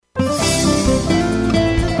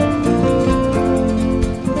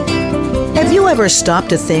ever stop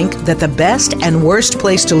to think that the best and worst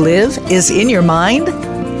place to live is in your mind?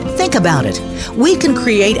 Think about it. We can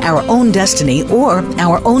create our own destiny or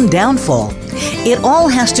our own downfall. It all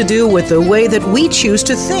has to do with the way that we choose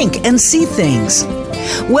to think and see things.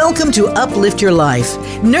 Welcome to Uplift Your Life,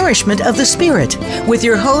 Nourishment of the Spirit, with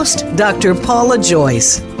your host, Dr. Paula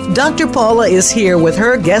Joyce. Dr. Paula is here with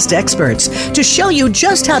her guest experts to show you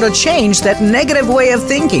just how to change that negative way of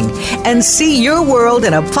thinking and see your world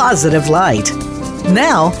in a positive light.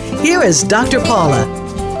 Now, here is Dr. Paula.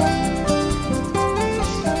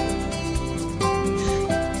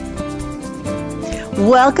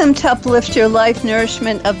 Welcome to Uplift Your Life,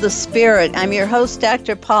 Nourishment of the Spirit. I'm your host,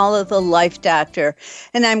 Dr. Paula, the Life Doctor,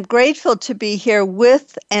 and I'm grateful to be here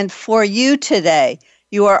with and for you today.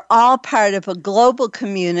 You are all part of a global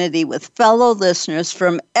community with fellow listeners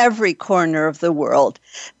from every corner of the world.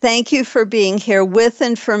 Thank you for being here with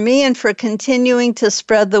and for me and for continuing to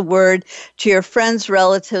spread the word to your friends,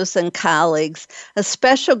 relatives, and colleagues. A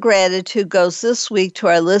special gratitude goes this week to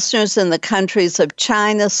our listeners in the countries of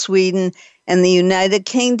China, Sweden, and the United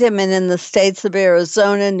Kingdom, and in the states of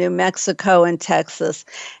Arizona, New Mexico, and Texas.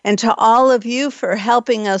 And to all of you for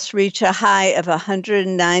helping us reach a high of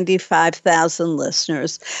 195,000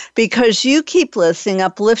 listeners. Because you keep listening,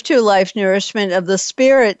 Uplift Your Life, Nourishment of the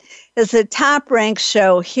Spirit is a top-ranked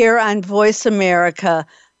show here on Voice America,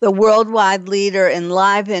 the worldwide leader in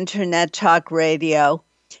live internet talk radio.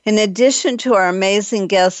 In addition to our amazing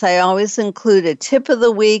guests, I always include a tip of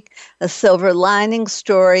the week, a silver lining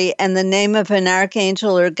story, and the name of an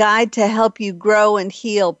archangel or guide to help you grow and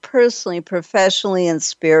heal personally, professionally, and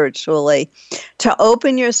spiritually. To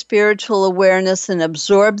open your spiritual awareness and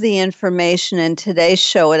absorb the information in today's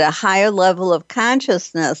show at a higher level of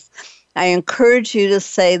consciousness, I encourage you to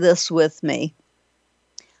say this with me.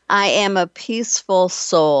 I am a peaceful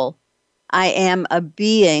soul. I am a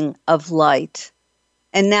being of light.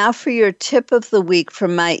 And now for your tip of the week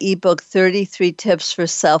from my ebook, 33 Tips for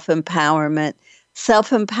Self-Empowerment.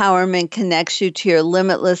 Self-empowerment connects you to your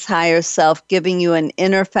limitless higher self, giving you an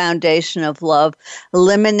inner foundation of love,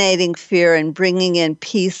 eliminating fear, and bringing in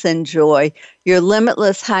peace and joy. Your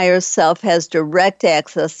limitless higher self has direct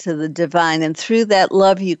access to the divine, and through that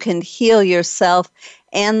love, you can heal yourself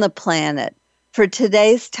and the planet. For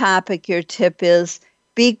today's topic, your tip is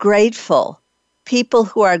be grateful. People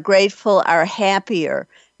who are grateful are happier.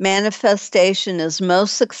 Manifestation is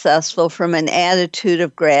most successful from an attitude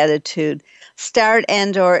of gratitude. Start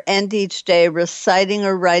or end each day reciting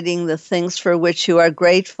or writing the things for which you are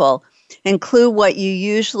grateful. Include what you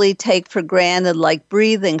usually take for granted, like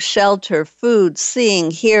breathing, shelter, food, seeing,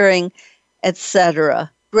 hearing,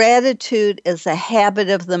 etc. Gratitude is a habit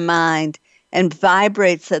of the mind and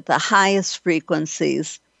vibrates at the highest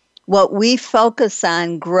frequencies. What we focus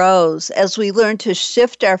on grows as we learn to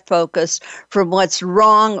shift our focus from what's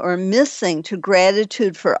wrong or missing to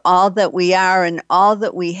gratitude for all that we are and all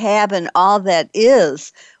that we have and all that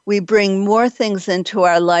is. We bring more things into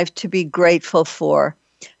our life to be grateful for.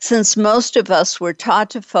 Since most of us were taught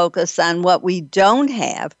to focus on what we don't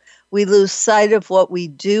have, we lose sight of what we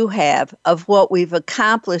do have, of what we've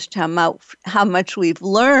accomplished, how much we've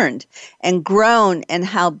learned and grown, and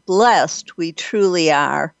how blessed we truly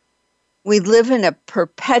are. We live in a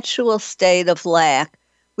perpetual state of lack.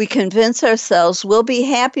 We convince ourselves we'll be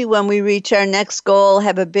happy when we reach our next goal,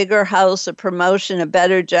 have a bigger house, a promotion, a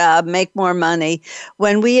better job, make more money.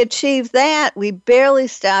 When we achieve that, we barely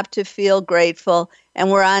stop to feel grateful,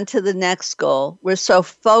 and we're on to the next goal. We're so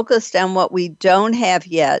focused on what we don't have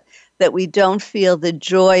yet that we don't feel the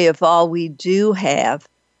joy of all we do have.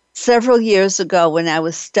 Several years ago, when I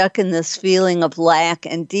was stuck in this feeling of lack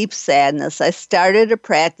and deep sadness, I started a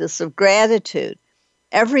practice of gratitude.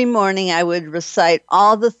 Every morning, I would recite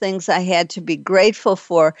all the things I had to be grateful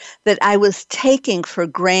for that I was taking for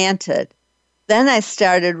granted. Then I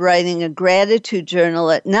started writing a gratitude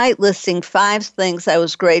journal at night, listing 5 things I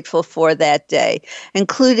was grateful for that day,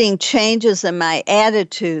 including changes in my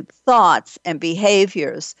attitude, thoughts, and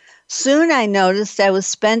behaviors. Soon I noticed I was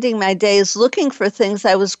spending my days looking for things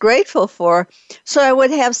I was grateful for, so I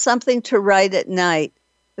would have something to write at night.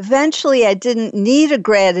 Eventually, I didn't need a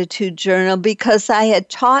gratitude journal because I had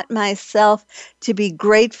taught myself to be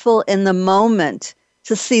grateful in the moment,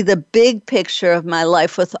 to see the big picture of my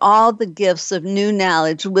life with all the gifts of new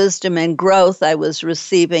knowledge, wisdom, and growth I was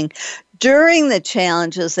receiving during the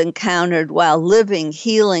challenges encountered while living,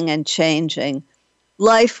 healing, and changing.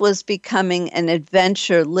 Life was becoming an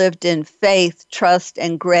adventure lived in faith, trust,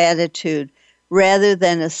 and gratitude, rather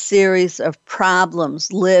than a series of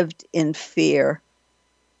problems lived in fear.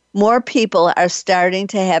 More people are starting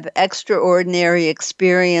to have extraordinary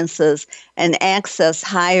experiences and access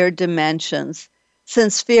higher dimensions.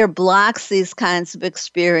 Since fear blocks these kinds of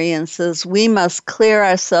experiences, we must clear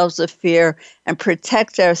ourselves of fear and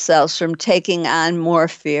protect ourselves from taking on more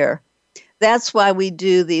fear. That's why we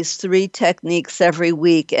do these 3 techniques every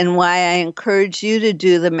week and why I encourage you to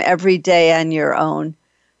do them every day on your own.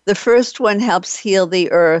 The first one helps heal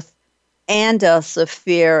the earth and us of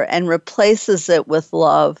fear and replaces it with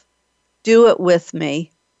love. Do it with me.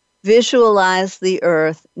 Visualize the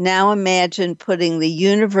earth. Now imagine putting the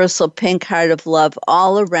universal pink heart of love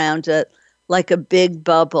all around it like a big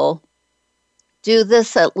bubble. Do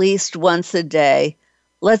this at least once a day.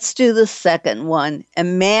 Let's do the second one.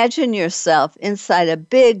 Imagine yourself inside a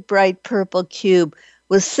big, bright purple cube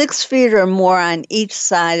with 6 feet or more on each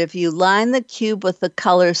side of you. Line the cube with the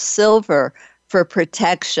color silver for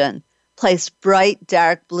protection. Place bright,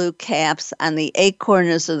 dark blue caps on the 8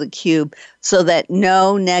 corners of the cube so that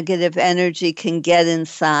no negative energy can get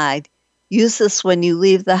inside. Use this when you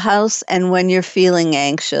leave the house and when you're feeling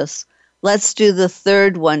anxious. Let's do the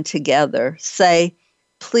third one together. Say,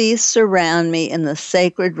 please surround me in the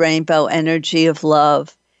sacred rainbow energy of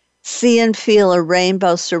love. See and feel a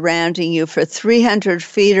rainbow surrounding you for 300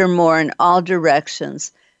 feet or more in all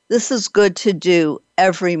directions. This is good to do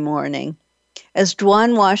every morning. As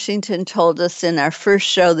Dwan Washington told us in our first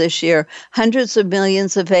show this year, hundreds of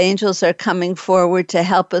millions of angels are coming forward to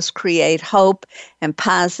help us create hope and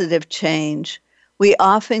positive change. We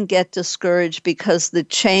often get discouraged because the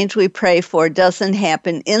change we pray for doesn't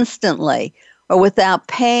happen instantly, or without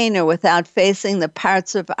pain, or without facing the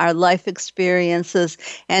parts of our life experiences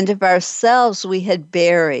and of ourselves we had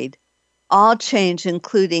buried. All change,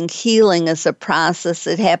 including healing, is a process.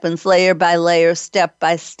 It happens layer by layer, step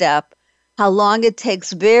by step. How long it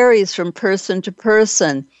takes varies from person to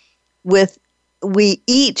person. We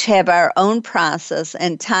each have our own process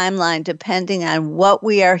and timeline depending on what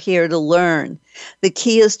we are here to learn. The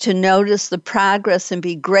key is to notice the progress and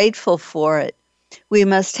be grateful for it. We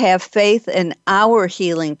must have faith in our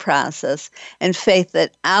healing process and faith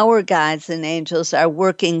that our guides and angels are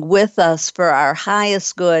working with us for our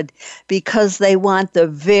highest good because they want the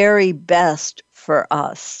very best for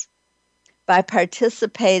us. By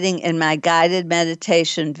participating in my guided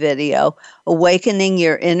meditation video, Awakening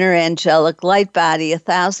Your Inner Angelic Light Body,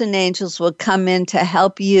 1,000 angels will come in to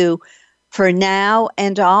help you for now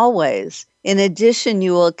and always. In addition,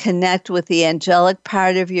 you will connect with the angelic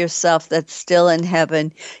part of yourself that's still in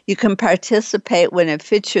heaven. You can participate when it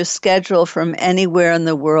fits your schedule from anywhere in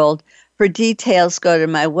the world. For details, go to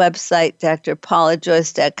my website,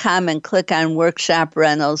 drpaulajoyce.com, and click on Workshop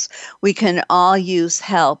Rentals. We can all use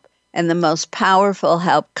help, and the most powerful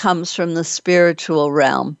help comes from the spiritual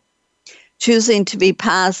realm. Choosing to be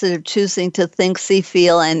positive, choosing to think, see,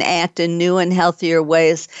 feel, and act in new and healthier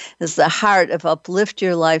ways is the heart of Uplift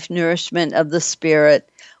Your Life Nourishment of the Spirit.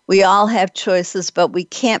 We all have choices, but we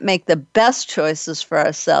can't make the best choices for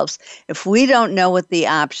ourselves if we don't know what the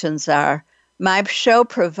options are. My show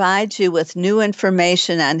provides you with new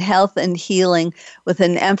information on health and healing with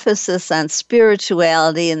an emphasis on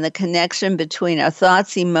spirituality and the connection between our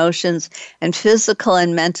thoughts, emotions, and physical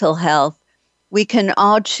and mental health. We can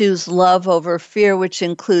all choose love over fear, which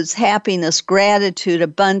includes happiness, gratitude,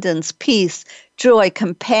 abundance, peace, joy,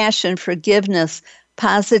 compassion, forgiveness,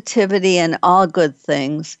 positivity, and all good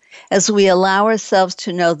things. As we allow ourselves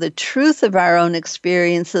to know the truth of our own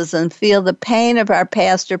experiences and feel the pain of our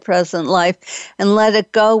past or present life and let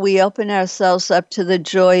it go, we open ourselves up to the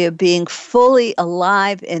joy of being fully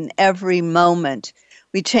alive in every moment.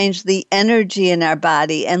 We change the energy in our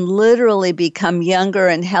body and literally become younger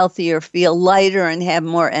and healthier, feel lighter and have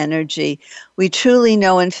more energy. We truly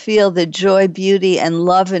know and feel the joy, beauty, and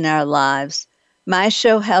love in our lives. My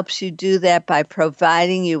show helps you do that by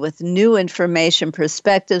providing you with new information,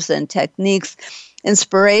 perspectives, and techniques,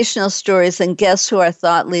 inspirational stories, and guests who are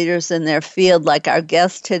thought leaders in their field, like our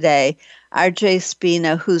guest today, R.J.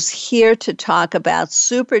 Spina, who's here to talk about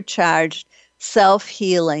supercharged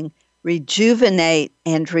self-healing, rejuvenate,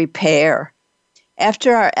 and repair.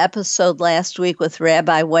 After our episode last week with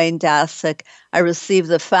Rabbi Wayne Daszak, I received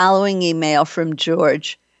the following email from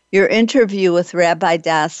George. Your interview with Rabbi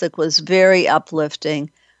Daszak was very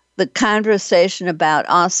uplifting. The conversation about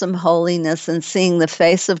awesome holiness and seeing the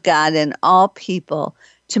face of God in all people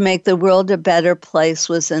to make the world a better place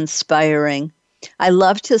was inspiring. I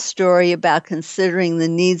loved his story about considering the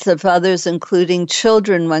needs of others, including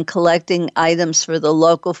children, when collecting items for the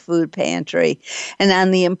local food pantry, and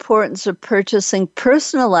on the importance of purchasing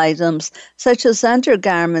personal items such as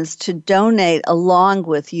undergarments to donate along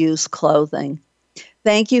with used clothing.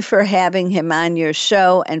 Thank you for having him on your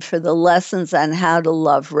show and for the lessons on how to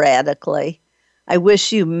love radically. I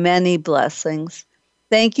wish you many blessings.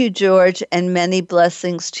 Thank you, George, and many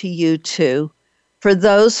blessings to you too. For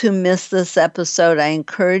those who missed this episode, I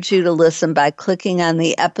encourage you to listen by clicking on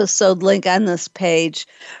the episode link on this page.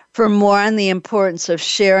 For more on the importance of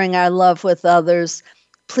sharing our love with others,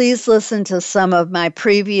 please listen to some of my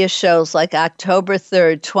previous shows like October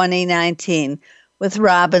 3rd, 2019, with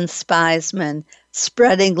Robin Spiesman,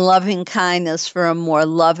 Spreading Loving Kindness for a More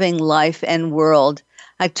Loving Life and World.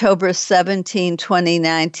 October 17,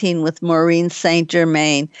 2019, with Maureen St.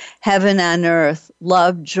 Germain, Heaven on Earth,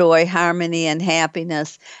 Love, Joy, Harmony, and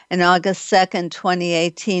Happiness. And August 2nd,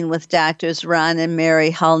 2018, with Doctors Ron and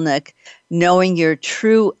Mary Hulnick, Knowing Your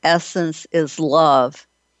True Essence is Love.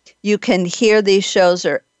 You can hear these shows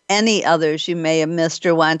or any others you may have missed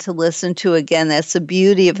or want to listen to again. That's the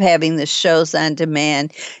beauty of having the shows on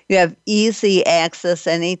demand. You have easy access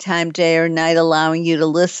anytime, day or night, allowing you to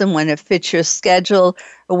listen when it fits your schedule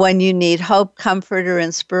or when you need hope, comfort, or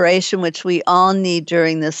inspiration, which we all need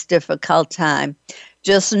during this difficult time.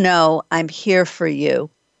 Just know I'm here for you.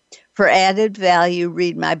 For added value,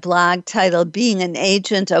 read my blog titled Being an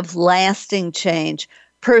Agent of Lasting Change,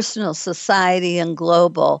 Personal, Society, and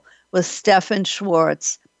Global with Stefan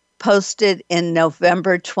Schwartz, posted in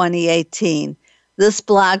November 2018. This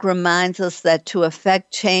blog reminds us that to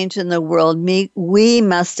effect change in the world, we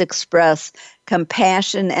must express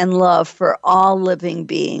compassion and love for all living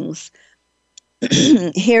beings.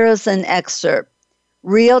 Here is an excerpt.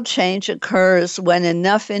 Real change occurs when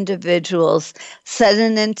enough individuals set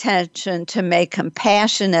an intention to make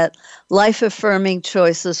compassionate, life-affirming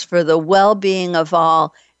choices for the well-being of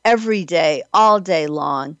all, every day, all day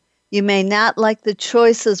long. You may not like the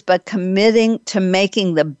choices, but committing to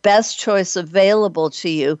making the best choice available to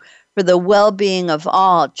you for the well-being of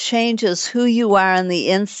all changes who you are on the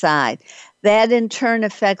inside. That in turn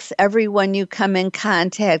affects everyone you come in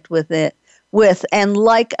contact with, and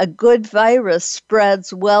like a good virus,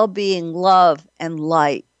 spreads well-being, love, and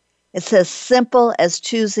light. It's as simple as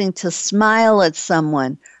choosing to smile at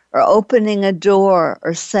someone or opening a door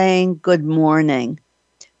or saying good morning.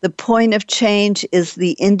 The point of change is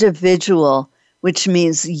the individual, which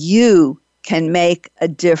means you can make a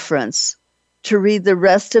difference. To read the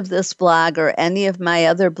rest of this blog or any of my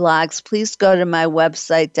other blogs, please go to my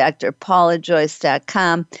website,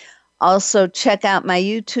 drpaulajoyce.com. Also, check out my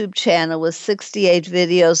YouTube channel with 68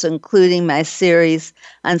 videos, including my series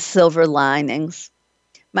on silver linings.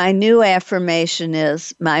 My new affirmation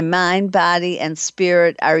is, my mind, body, and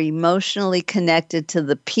spirit are emotionally connected to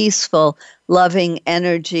the peaceful, loving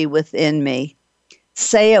energy within me.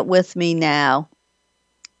 Say it with me now.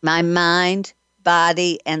 My mind,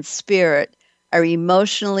 body, and spirit are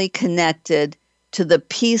emotionally connected to the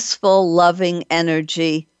peaceful, loving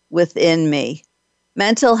energy within me.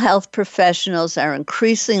 Mental health professionals are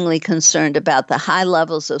increasingly concerned about the high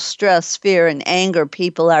levels of stress, fear, and anger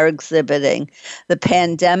people are exhibiting. The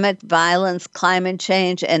pandemic, violence, climate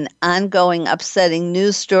change, and ongoing upsetting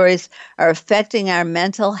news stories are affecting our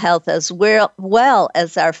mental health as well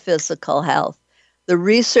as our physical health. The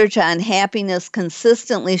research on happiness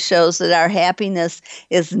consistently shows that our happiness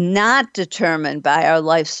is not determined by our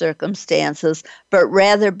life circumstances, but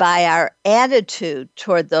rather by our attitude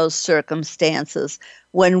toward those circumstances.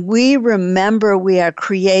 When we remember we are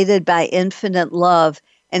created by infinite love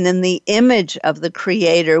and in the image of the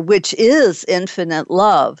Creator, which is infinite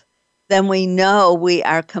love, then we know we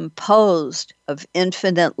are composed of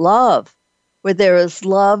infinite love. Where there is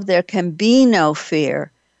love, there can be no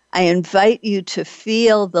fear. I invite you to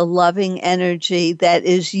feel the loving energy that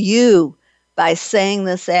is you by saying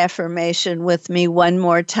this affirmation with me one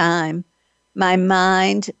more time. My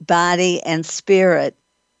mind, body, and spirit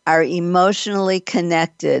are emotionally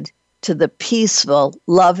connected to the peaceful,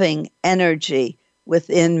 loving energy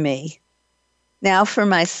within me. Now for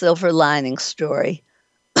my silver lining story.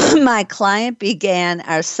 My client began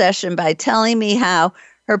our session by telling me how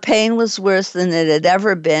her pain was worse than it had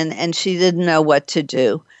ever been, and she didn't know what to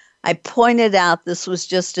do. I pointed out this was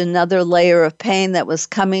just another layer of pain that was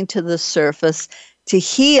coming to the surface to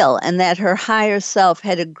heal, and that her higher self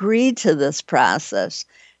had agreed to this process.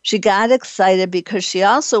 She got excited because she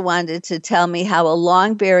also wanted to tell me how a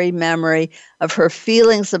long-buried memory of her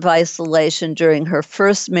feelings of isolation during her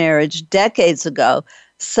first marriage decades ago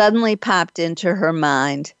suddenly popped into her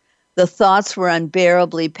mind. The thoughts were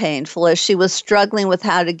unbearably painful. As she was struggling with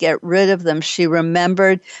how to get rid of them, she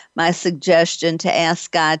remembered my suggestion to ask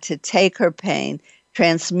God to take her pain,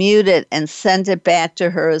 transmute it, and send it back to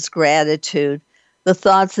her as gratitude. The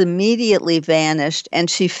thoughts immediately vanished, and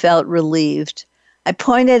she felt relieved. I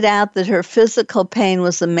pointed out that her physical pain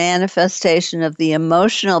was a manifestation of the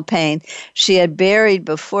emotional pain she had buried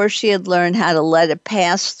before she had learned how to let it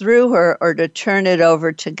pass through her or to turn it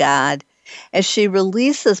over to God. As she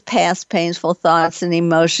releases past painful thoughts and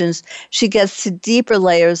emotions, she gets to deeper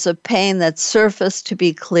layers of pain that surface to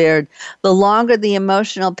be cleared. The longer the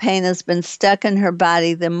emotional pain has been stuck in her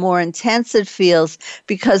body, the more intense it feels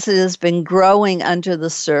because it has been growing under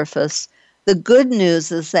the surface. The good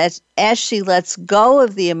news is that as she lets go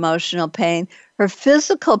of the emotional pain, her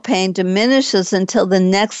physical pain diminishes until the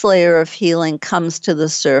next layer of healing comes to the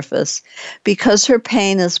surface. Because her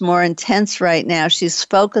pain is more intense right now, she's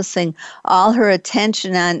focusing all her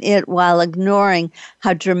attention on it while ignoring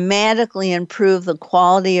how dramatically improved the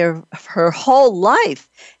quality of her whole life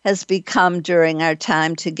has become during our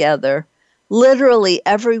time together. Literally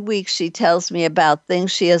every week she tells me about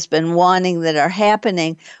things she has been wanting that are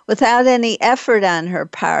happening without any effort on her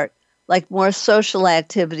part, like more social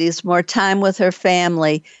activities, more time with her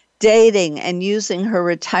family, dating, and using her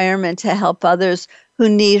retirement to help others who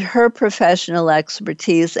need her professional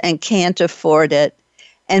expertise and can't afford it,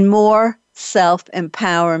 and more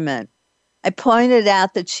self-empowerment. I pointed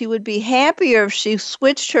out that she would be happier if she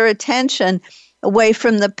switched her attention away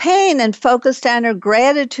from the pain and focused on her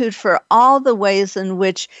gratitude for all the ways in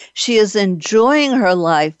which she is enjoying her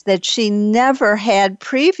life that she never had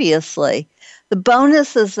previously. The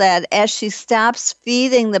bonus is that as she stops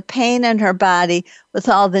feeding the pain in her body with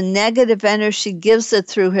all the negative energy she gives it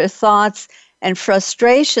through her thoughts and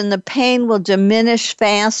frustration, the pain will diminish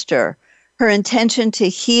faster. Her intention to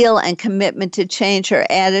heal and commitment to change her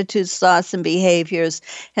attitudes, thoughts, and behaviors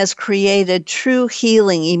has created true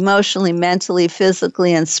healing emotionally, mentally,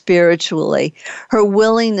 physically, and spiritually. Her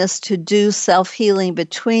willingness to do self-healing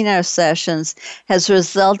between our sessions has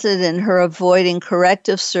resulted in her avoiding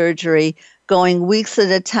corrective surgery, going weeks at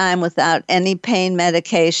a time without any pain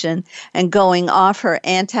medication, and going off her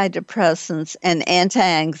antidepressants and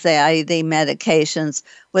anti-anxiety medications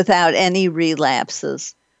without any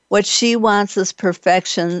relapses. What she wants is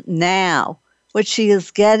perfection now. What she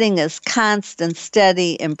is getting is constant,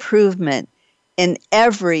 steady improvement in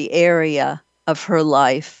every area of her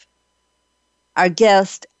life. Our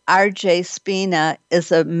guest, R.J. Spina,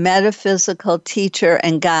 is a metaphysical teacher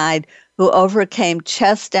and guide who overcame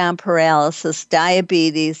chest-down paralysis,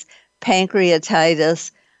 diabetes,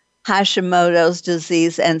 pancreatitis, Hashimoto's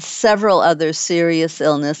disease, and several other serious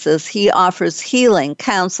illnesses. He offers healing,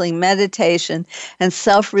 counseling, meditation, and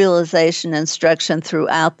self-realization instruction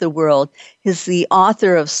throughout the world. He's the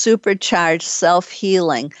author of Supercharged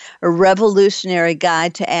Self-Healing, a revolutionary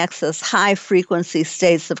guide to access high-frequency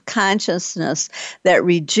states of consciousness that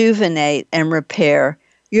rejuvenate and repair.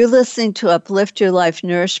 You're listening to Uplift Your Life,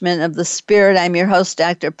 Nourishment of the Spirit. I'm your host,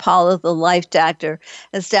 Dr. Paula, the Life Doctor.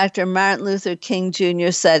 As Dr. Martin Luther King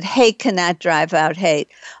Jr. said, hate cannot drive out hate.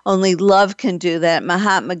 Only love can do that.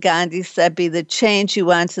 Mahatma Gandhi said, be the change you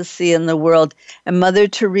want to see in the world. And Mother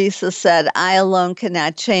Teresa said, I alone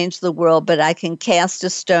cannot change the world, but I can cast a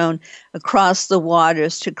stone across the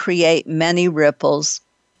waters to create many ripples.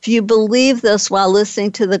 If you believe this while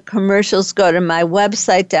listening to the commercials, go to my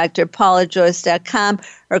website, drpaulajoyce.com,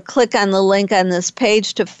 or click on the link on this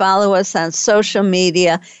page to follow us on social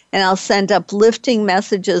media, and I'll send uplifting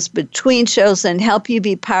messages between shows and help you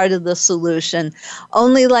be part of the solution.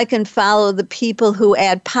 Only like and follow the people who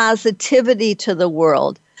add positivity to the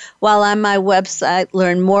world. While on my website,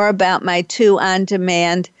 learn more about my 2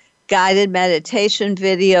 on-demand guided meditation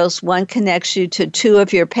videos. One connects you to 2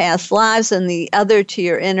 of your past lives and the other to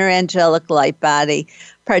your inner angelic light body.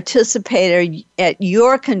 Participate at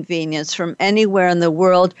your convenience from anywhere in the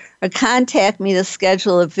world, or contact me to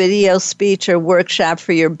schedule a video speech or workshop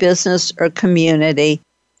for your business or community.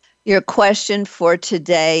 Your question for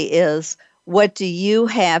today is, what do you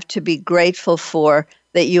have to be grateful for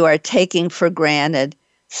that you are taking for granted?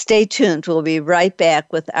 Stay tuned. We'll be right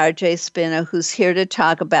back with R.J. Spina, who's here to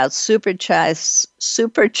talk about supercharged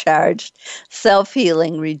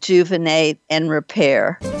self-healing, rejuvenate, and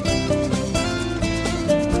repair.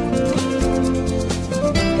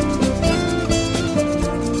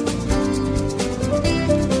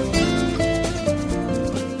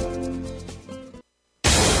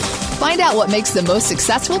 Find out what makes the most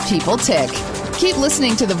successful people tick. Keep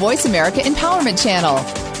listening to the Voice America Empowerment Channel.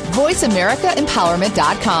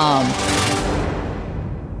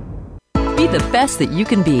 VoiceAmericaEmpowerment.com. Be the best that you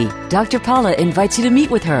can be. Dr. Paula invites you to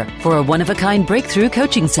meet with her for a one-of-a-kind breakthrough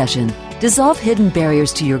coaching session. Dissolve hidden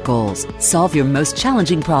barriers to your goals, solve your most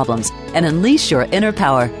challenging problems, and unleash your inner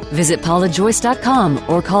power. Visit paulajoyce.com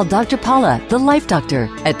or call Dr. Paula, the Life Doctor,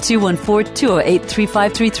 at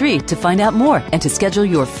 214-208-3533 to find out more and to schedule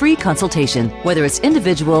your free consultation. Whether it's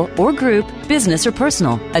individual or group, business or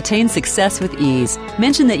personal, attain success with ease.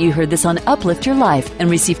 Mention that you heard this on Uplift Your Life and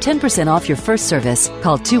receive 10% off your first service.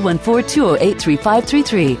 Call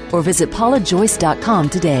 214-208-3533 or visit paulajoyce.com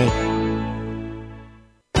today.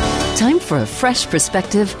 Time for a fresh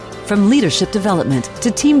perspective. From leadership development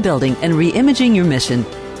to team building and re-imaging your mission,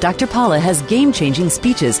 Dr. Paula has game-changing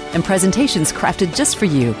speeches and presentations crafted just for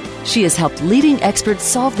you. She has helped leading experts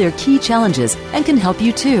solve their key challenges and can help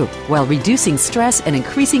you too, while reducing stress and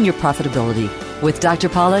increasing your profitability. With Dr.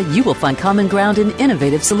 Paula, you will find common ground in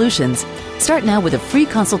innovative solutions. Start now with a free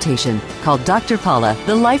consultation. Call Dr. Paula,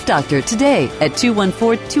 the Life Doctor, today at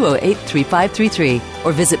 214-208-3533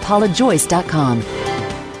 or visit paulajoyce.com.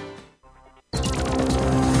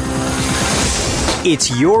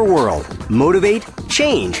 It's your world. Motivate,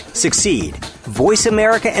 change, succeed.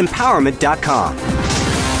 VoiceAmericaEmpowerment.com.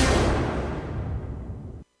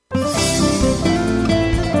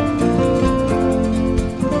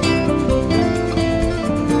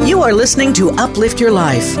 You are listening to Uplift Your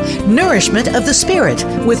Life, Nourishment of the Spirit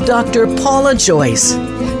with Dr. Paula Joyce.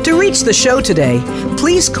 To reach the show today,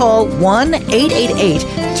 please call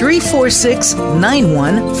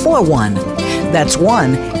 1-888-346-9141. That's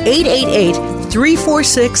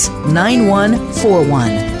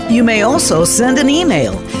 1-888-346-9141. You may also send an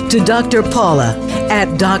email to Dr. Paula at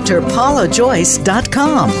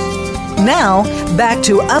drpaulajoyce.com. Now, back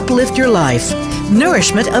to Uplift Your Life,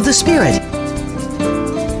 Nourishment of the Spirit.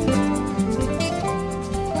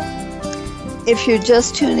 If you're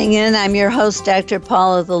just tuning in, I'm your host, Dr.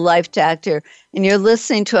 Paula, the Life Doctor, and you're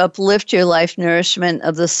listening to Uplift Your Life, Nourishment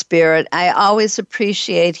of the Spirit. I always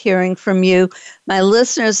appreciate hearing from you, my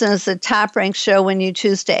listeners, and it's a top-ranked show. When you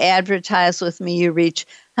choose to advertise with me, you reach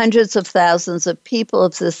hundreds of thousands of people.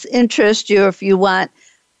 If this interests you, if you want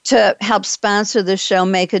to help sponsor the show,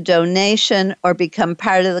 make a donation, or become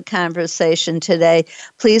part of the conversation today,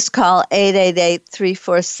 please call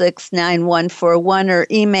 888-346-9141 or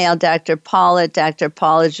email Dr. Paula at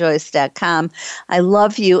drpaulajoyce.com. I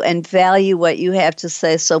love you and value what you have to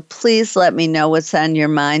say, so please let me know what's on your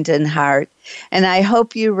mind and heart. And I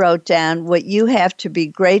hope you wrote down what you have to be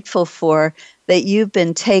grateful for that you've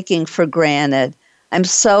been taking for granted. I'm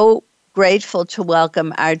so grateful to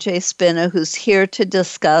welcome R.J. Spina, who's here to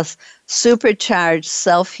discuss supercharged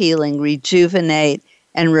self-healing, rejuvenate,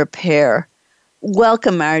 and repair.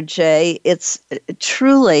 Welcome, R.J. It's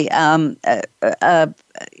truly, I'm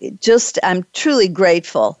truly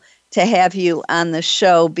grateful to have you on the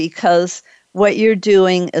show because what you're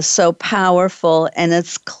doing is so powerful, and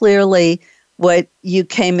it's clearly what you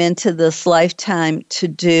came into this lifetime to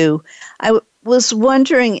do. I was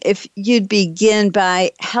wondering if you'd begin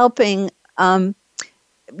by helping,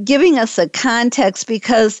 giving us a context,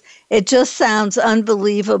 because it just sounds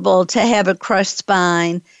unbelievable to have a crushed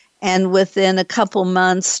spine and within a couple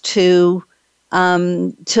months to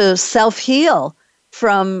self-heal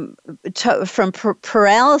from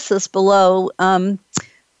paralysis below,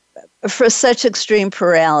 for such extreme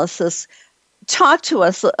paralysis. Talk to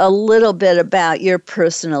us a little bit about your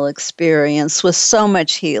personal experience with so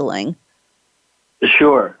much healing.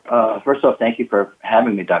 Sure. First off, thank you for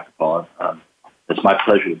having me, Dr. Paula. It's my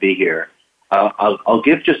pleasure to be here. I'll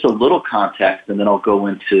give just a little context, and then I'll go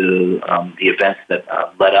into the events that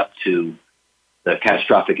led up to the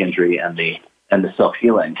catastrophic injury and the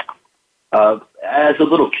self-healing. As a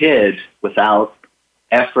little kid, without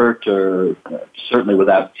effort or certainly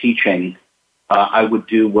without teaching, I would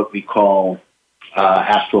do what we call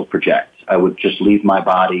astral project. I would just leave my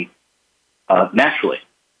body naturally.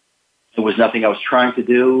 It was nothing I was trying to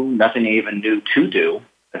do, nothing I even knew to do,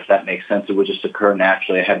 if that makes sense. It would just occur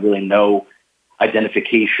naturally. I had really no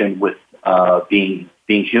identification with being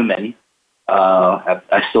human.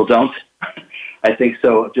 I still don't. I think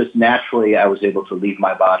so. Just naturally, I was able to leave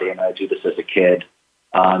my body, and I do this as a kid.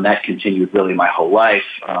 And that continued really my whole life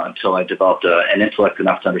until I developed an intellect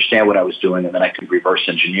enough to understand what I was doing, and then I could reverse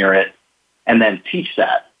engineer it and then teach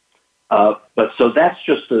that. But so that's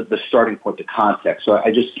just the starting point, the context. So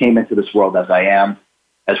I just came into this world as I am,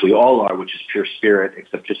 as we all are, which is pure spirit,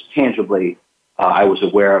 except just tangibly, I was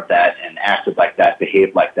aware of that and acted like that,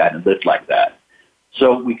 behaved like that, and lived like that.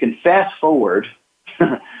 So we can fast forward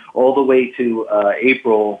all the way to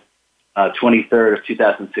April 23rd of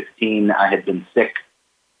 2016. I had been sick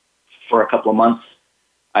for a couple of months.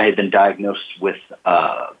 I had been diagnosed with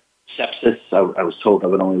sepsis. I was told I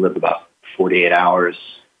would only live about 48 hours.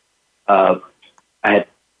 I had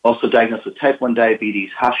also diagnosed with type 1 diabetes,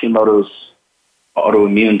 Hashimoto's,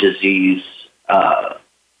 autoimmune disease,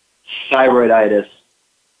 thyroiditis,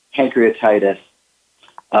 pancreatitis,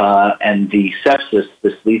 and the sepsis,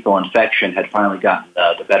 this lethal infection, had finally gotten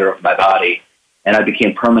the better of my body, and I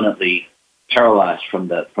became permanently paralyzed from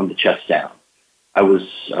the chest down. I was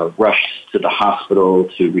rushed to the hospital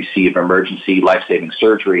to receive emergency life-saving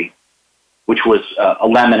surgery, which was a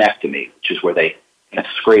laminectomy, which is where they kind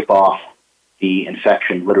of scrape off the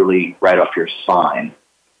infection literally right off your spine.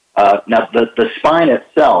 Now, the spine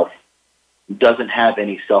itself doesn't have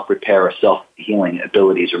any self-repair or self-healing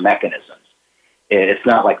abilities or mechanisms. It's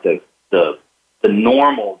not like the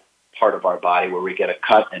normal part of our body where we get a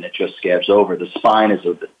cut and it just scabs over. The spine is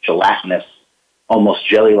a gelatinous, almost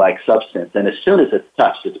jelly-like substance, and as soon as it's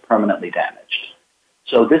touched, it's permanently damaged.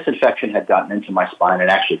 So this infection had gotten into my spine and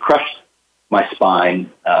actually crushed my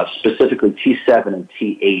spine, specifically T7 and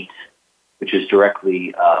T8, which is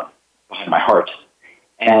directly behind my heart.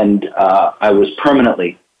 And I was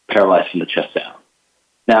permanently paralyzed from the chest down.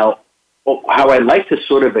 Now, how I like to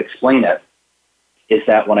sort of explain it is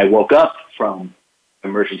that when I woke up from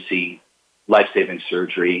emergency life-saving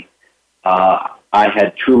surgery, I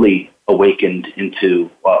had truly awakened into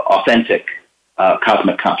authentic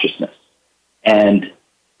cosmic consciousness. And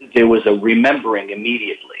there was a remembering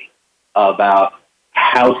immediately about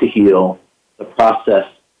how to heal, the process,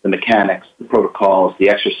 the mechanics, the protocols, the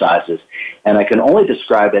exercises. And I can only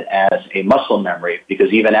describe it as a muscle memory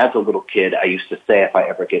because even as a little kid, I used to say, if I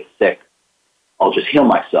ever get sick, I'll just heal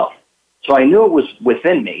myself. So I knew it was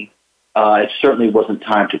within me. It certainly wasn't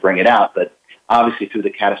time to bring it out, but obviously through the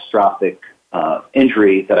catastrophic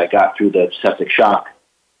injury that I got through the septic shock,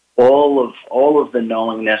 all of the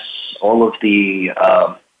knowingness, all of the,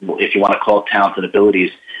 if you want to call it talents and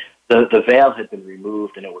abilities, the veil had been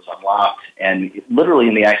removed and it was unlocked. And literally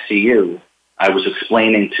in the ICU, I was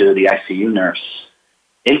explaining to the ICU nurse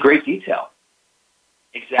in great detail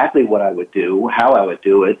exactly what I would do, how I would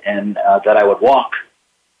do it, and that I would walk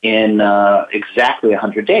in exactly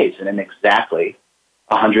 100 days. And in exactly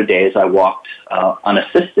 100 days, I walked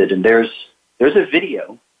unassisted. And there's a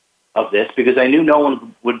video of this because I knew no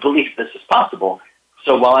one would believe this is possible.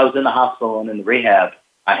 So while I was in the hospital and in the rehab,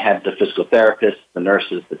 I had the physical therapists, the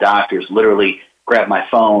nurses, the doctors literally grab my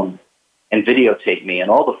phone and videotape me,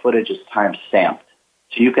 and all the footage is time-stamped.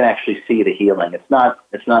 So you can actually see the healing. It's not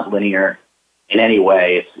linear in any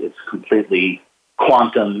way. It's completely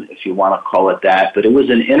quantum, if you want to call it that. But it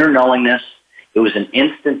was an inner knowingness. It was an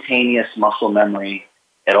instantaneous muscle memory.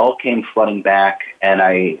 It all came flooding back, and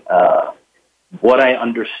what I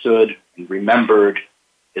understood and remembered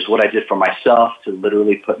is what I did for myself to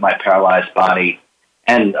literally put my paralyzed body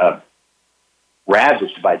and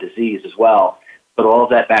ravaged by disease as well, put all of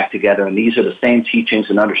that back together. And these are the same teachings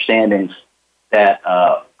and understandings that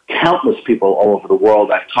countless people all over the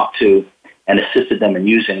world I've talked to and assisted them in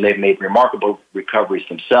using. They've made remarkable recoveries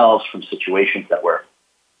themselves from situations that were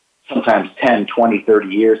sometimes 10, 20, 30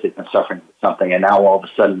 years they've been suffering with something, and now all of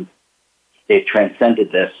a sudden they've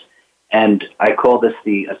transcended this. And I call this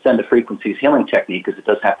the Ascend the Frequencies healing technique because it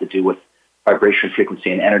does have to do with vibration,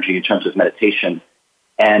 frequency, and energy in terms of meditation.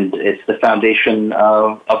 And it's the foundation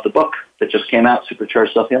of the book that just came out,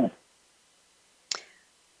 Supercharged Self-Healing.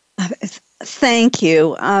 Thank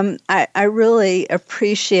you. I really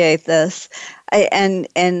appreciate this.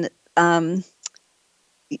 And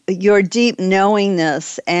your deep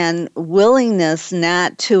knowingness and willingness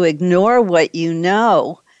not to ignore what you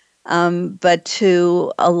know, but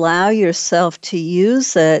to allow yourself to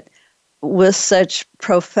use it with such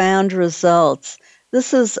profound results.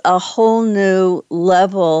 This is a whole new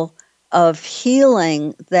level of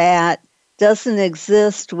healing that doesn't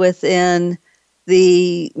exist within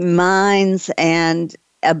the minds and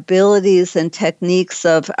abilities and techniques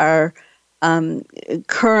of our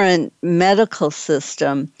current medical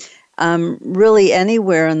system, really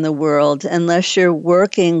anywhere in the world, unless you're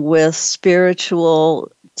working with spiritual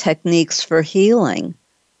techniques for healing.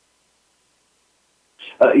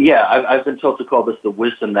 I've been told to call this the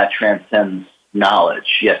wisdom that transcends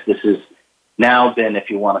knowledge. Yes, this has now been, if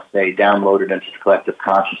you want to say, downloaded into the collective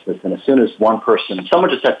consciousness. And as soon as one person, someone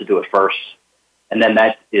just has to do it first, and then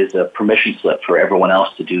that is a permission slip for everyone else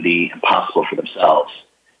to do the impossible for themselves.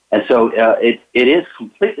 And so it is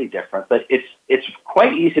completely different, but it's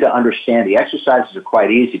quite easy to understand. The exercises are quite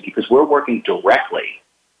easy because we're working directly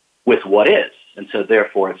with what is. And so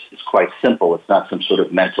therefore it's quite simple. It's not some sort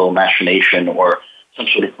of mental machination or some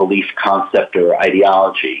sort of belief concept or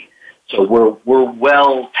ideology. So we're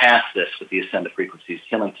well past this with the Ascend the Frequencies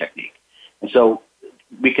healing technique. And so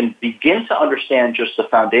we can begin to understand just the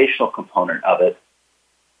foundational component of it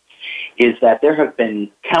is that there have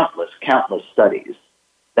been countless studies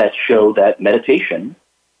that show that meditation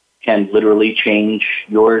can literally change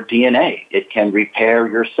your DNA. It can repair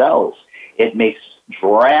your cells. It makes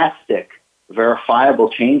drastic, verifiable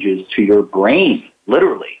changes to your brain,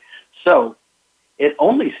 literally. So it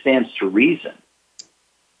only stands to reason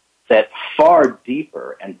that far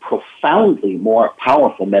deeper and profoundly more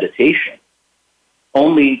powerful meditation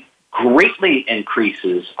only greatly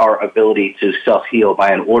increases our ability to self-heal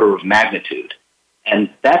by an order of magnitude. And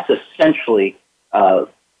that's essentially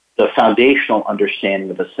the foundational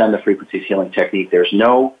understanding of Ascend the Frequencies healing technique. There's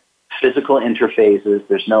no physical interfaces.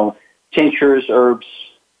 There's no tinctures, herbs,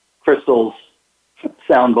 crystals,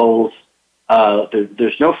 sound bowls.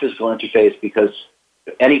 There's no physical interface, because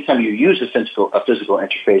anytime you use a physical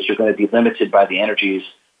interface, you're going to be limited by the energies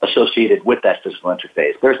associated with that physical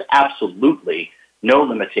interface. There's absolutely no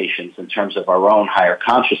limitations in terms of our own higher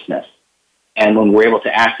consciousness. And when we're able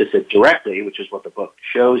to access it directly, which is what the book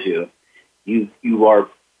shows you, you are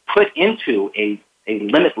put into a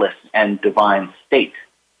limitless and divine state.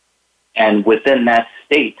 And within that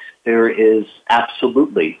state, there is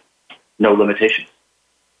absolutely no limitations.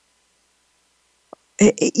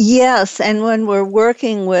 Yes, and when we're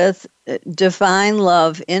working with divine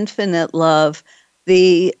love, infinite love,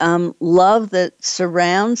 the love that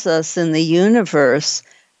surrounds us in the universe,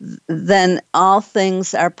 then all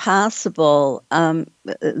things are possible.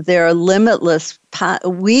 They're limitless.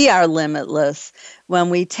 We are limitless when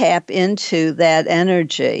we tap into that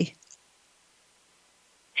energy.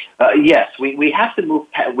 Yes, we have to move.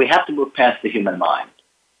 We have to move past the human mind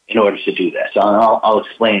in order to do this. I'll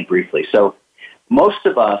explain briefly. So, most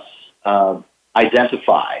of us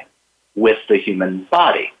identify with the human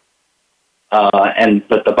body,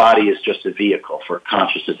 but the body is just a vehicle for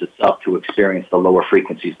consciousness itself to experience the lower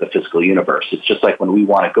frequencies of the physical universe. It's just like when we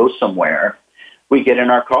want to go somewhere, we get in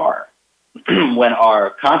our car. When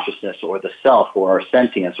our consciousness or the self or our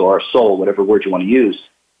sentience or our soul, whatever word you want to use,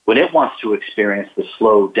 when it wants to experience the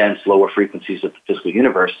slow, dense, lower frequencies of the physical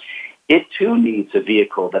universe, it too needs a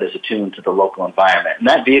vehicle that is attuned to the local environment. And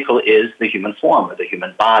that vehicle is the human form or the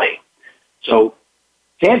human body. So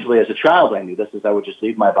tangibly, as a child, I knew this, is I would just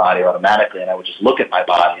leave my body automatically, and I would just look at my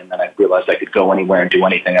body, and then I realized I could go anywhere and do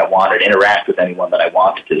anything I wanted, interact with anyone that I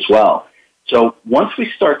wanted to as well. So once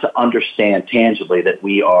we start to understand tangibly that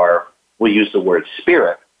we use the word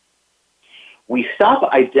spirit, we stop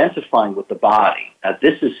identifying with the body. Now,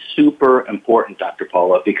 this is super important, Dr.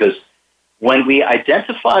 Paula, because when we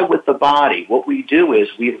identify with the body, what we do is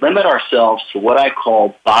we limit ourselves to what I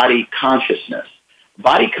call body consciousness.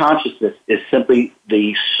 Body consciousness is simply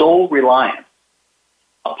the sole reliance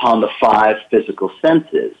upon the 5 physical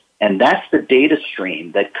senses, and that's the data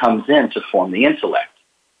stream that comes in to form the intellect.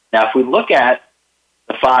 Now, if we look at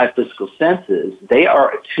the 5 physical senses, they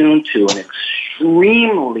are attuned to an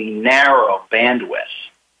extremely narrow bandwidth.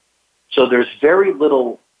 So there's very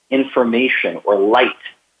little information or light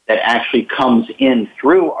that actually comes in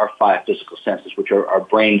through our 5 physical senses, which our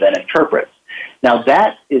brain then interprets. Now,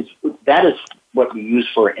 that is what we use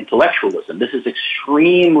for intellectualism. This is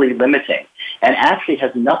extremely limiting and actually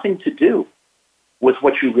has nothing to do with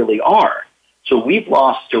what you really are. So we've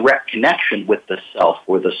lost direct connection with the self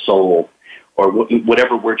or the soul or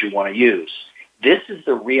whatever word you want to use. This is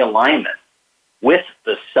the realignment with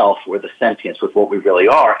the self or the sentience, with what we really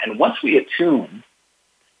are. And once we attune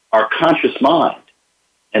our conscious mind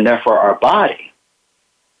and therefore our body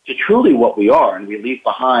to truly what we are, and we leave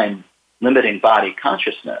behind limiting body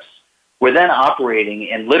consciousness, we're then operating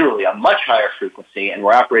in literally a much higher frequency, and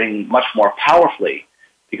we're operating much more powerfully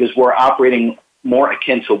because we're operating more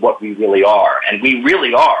akin to what we really are. And we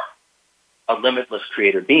really are a limitless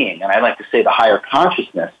creator being. And I like to say the higher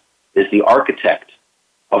consciousness is the architect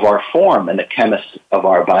of our form and the chemist of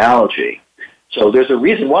our biology. So there's a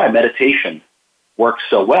reason why meditation works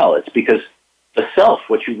so well. It's because the self,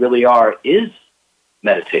 what you really are, is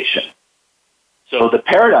meditation. So the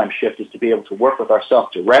paradigm shift is to be able to work with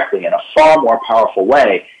ourselves directly in a far more powerful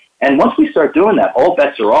way. And once we start doing that, all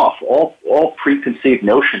bets are off. All preconceived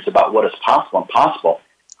notions about what is possible and impossible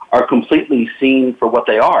are completely seen for what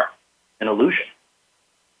they are, an illusion.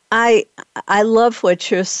 I love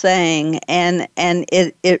what you're saying, and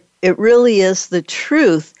it really is the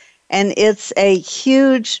truth. And it's a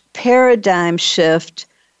huge paradigm shift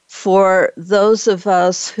for those of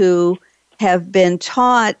us who have been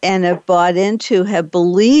taught and have bought into, have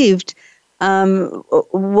believed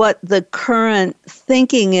what the current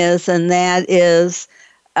thinking is, and that is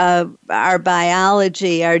our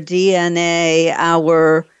biology, our DNA,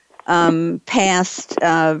 our past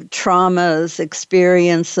traumas,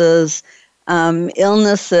 experiences,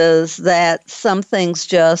 illnesses, that some things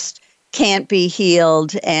just can't be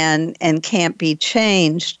healed and can't be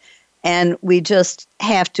changed. And we just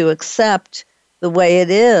have to accept the way it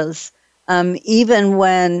is. Even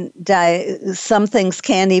when some things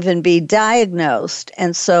can't even be diagnosed.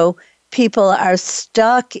 And so people are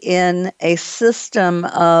stuck in a system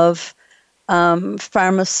of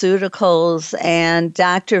pharmaceuticals and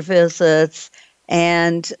doctor visits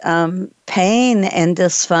and pain and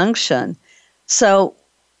dysfunction. So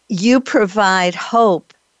you provide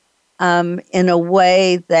hope in a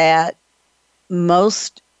way that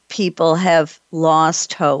most people have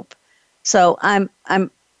lost hope. So I'm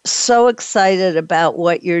so excited about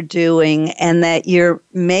what you're doing and that you're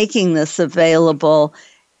making this available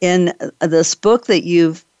in this book that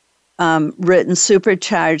you've written,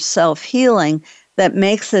 Supercharged Self-Healing, that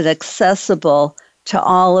makes it accessible to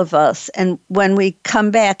all of us. And when we come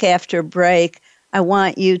back after break, I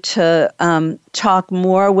want you to talk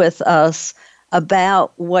more with us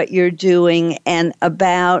about what you're doing and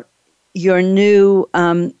about your new,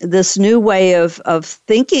 this new way of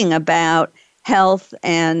thinking about health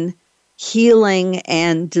and healing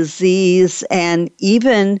and disease, and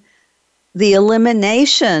even the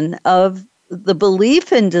elimination of the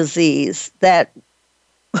belief in disease, that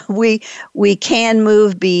we can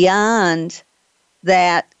move beyond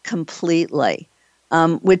that completely,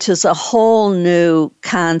 which is a whole new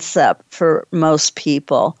concept for most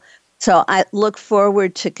people. So I look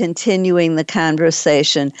forward to continuing the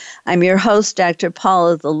conversation. I'm your host, Dr.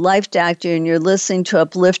 Paula, the Life Doctor, and you're listening to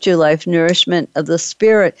Uplift Your Life, Nourishment of the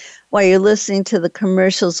Spirit. While you're listening to the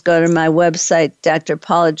commercials, go to my website,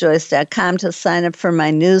 drpaulajoyce.com, to sign up for my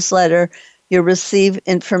newsletter. You'll receive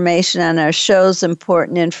information on our shows,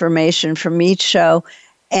 important information from each show,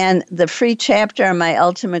 and the free chapter on my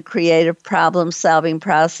ultimate creative problem-solving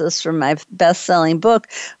process from my best-selling book,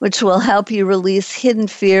 which will help you release hidden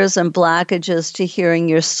fears and blockages to hearing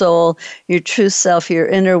your soul, your true self, your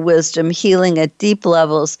inner wisdom, healing at deep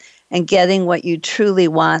levels, and getting what you truly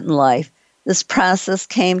want in life. This process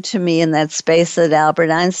came to me in that space that Albert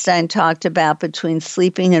Einstein talked about between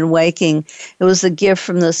sleeping and waking. It was a gift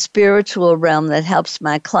from the spiritual realm that helps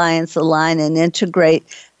my clients align and integrate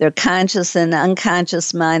their conscious and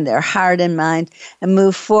unconscious mind, their heart and mind, and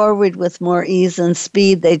move forward with more ease and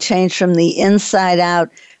speed. They change from the inside out,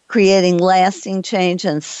 creating lasting change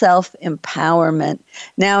and self-empowerment.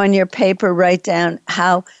 Now in your paper, write down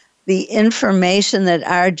how the information that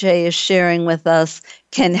RJ is sharing with us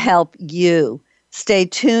can help you. Stay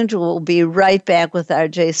tuned. We'll be right back with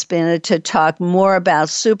RJ Spinner to talk more about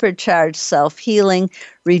supercharged self-healing,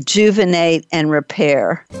 rejuvenate, and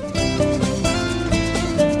repair.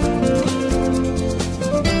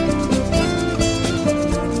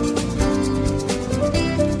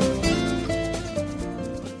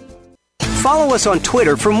 Follow us on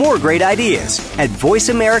Twitter for more great ideas at Voice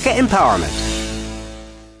America Empowerment.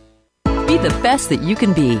 Be the best that you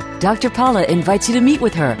can be. Dr. Paula invites you to meet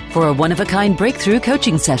with her for a one-of-a-kind breakthrough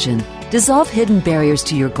coaching session. Dissolve hidden barriers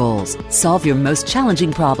to your goals, solve your most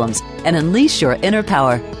challenging problems, and unleash your inner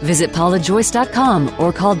power. Visit paulajoyce.com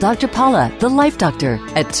or call Dr. Paula, the Life Doctor,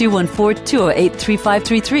 at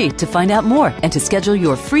 214-208-3533 to find out more and to schedule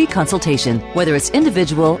your free consultation. Whether it's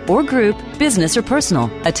individual or group, business or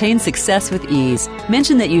personal, attain success with ease.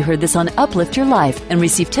 Mention that you heard this on Uplift Your Life and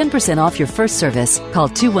receive 10% off your first service. Call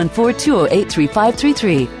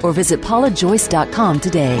 214-208-3533 or visit paulajoyce.com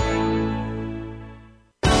today.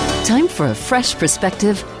 Time for a fresh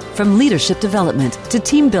perspective. From leadership development to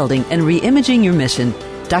team building and re-imaging your mission,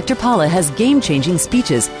 Dr. Paula has game-changing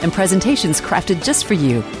speeches and presentations crafted just for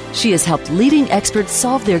you. She has helped leading experts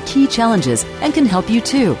solve their key challenges and can help you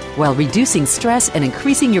too, while reducing stress and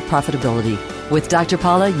increasing your profitability. With Dr.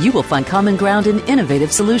 Paula, you will find common ground and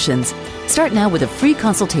innovative solutions. Start now with a free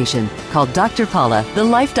consultation. Call Dr. Paula, the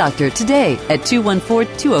Life Doctor, today at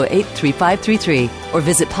 214-208-3533 or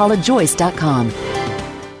visit paulajoyce.com.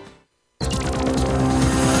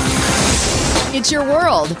 It's your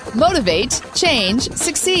world. Motivate, change,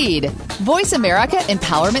 succeed.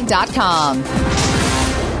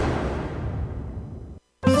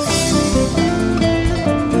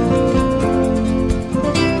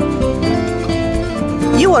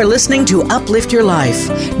 You are listening to Uplift Your Life,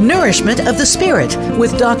 Nourishment of the Spirit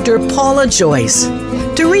with Dr. Paula Joyce.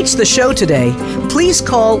 To reach the show today, please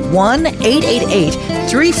call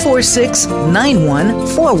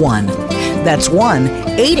 1-888-346-9141. That's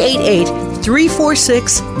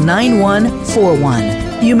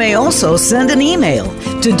 1-888-346-9141. You may also send an email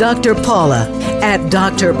to Dr. Paula at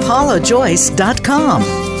drpaulajoyce.com.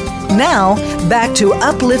 Now, back to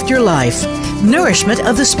Uplift Your Life, Nourishment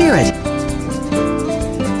of the Spirit.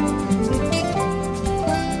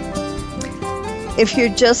 If you're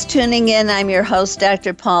just tuning in, I'm your host,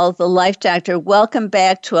 Dr. Paula, the Life Doctor. Welcome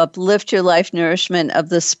back to Uplift Your Life Nourishment of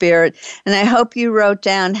the Spirit. And I hope you wrote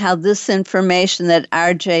down how this information that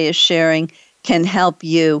RJ is sharing can help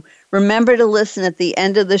you. Remember to listen at the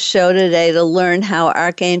end of the show today to learn how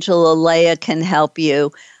Archangel Alea can help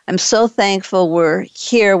you. I'm so thankful we're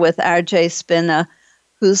here with RJ Spina,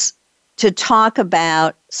 who's to talk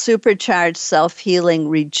about supercharged self-healing,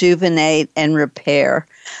 rejuvenate, and repair.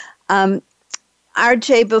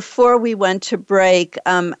 RJ, before we went to break,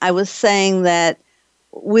 I was saying that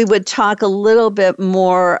we would talk a little bit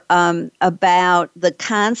more about the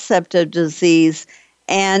concept of disease.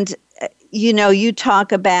 And, you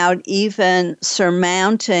talk about even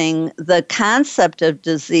surmounting the concept of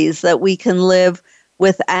disease, that we can live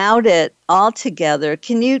without it altogether.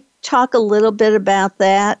 Can you talk a little bit about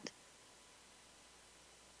that?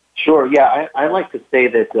 Sure, yeah. I like to say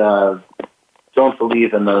that don't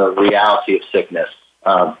believe in the reality of sickness,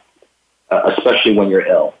 especially when you're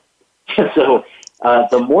ill. So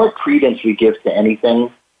the more credence we give to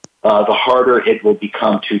anything, the harder it will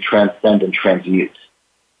become to transcend and transmute.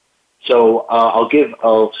 So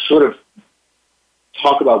I'll sort of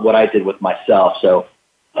talk about what I did with myself. So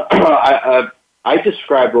I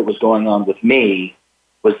described what was going on with me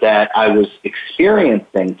was that I was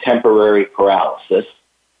experiencing temporary paralysis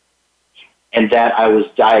and that I was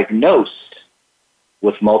diagnosed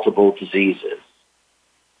with multiple diseases.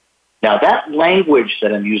 Now, that language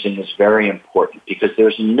that I'm using is very important because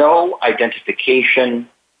there's no identification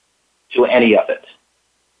to any of it.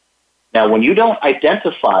 Now, when you don't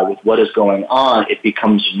identify with what is going on, it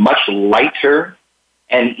becomes much lighter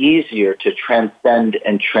and easier to transcend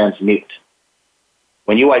and transmute.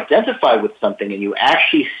 When you identify with something and you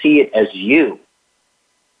actually see it as you,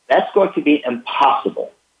 that's going to be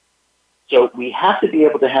impossible. So we have to be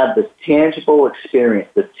able to have this tangible experience,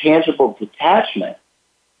 this tangible detachment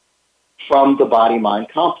from the body-mind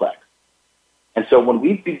complex. And so when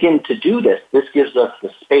we begin to do this, this gives us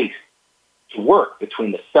the space to work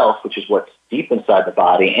between the self, which is what's deep inside the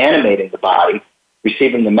body, animating the body,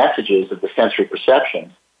 receiving the messages of the sensory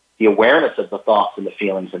perceptions, the awareness of the thoughts and the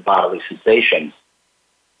feelings and bodily sensations.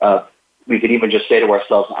 We could even just say to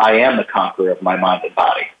ourselves, I am the conqueror of my mind and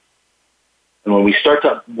body. And when we start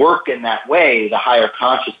to work in that way, the higher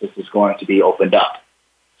consciousness is going to be opened up.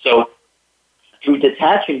 So through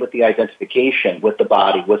detaching with the identification with the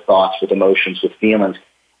body, with thoughts, with emotions, with feelings,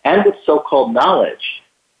 and with so-called knowledge,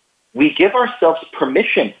 we give ourselves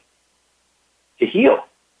permission to heal.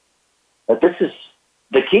 But this is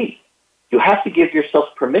the key. You have to give yourself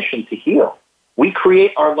permission to heal. We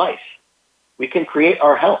create our life. We can create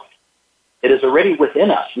our health. It is already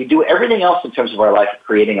within us. We do everything else in terms of our life,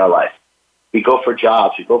 creating our life. We go for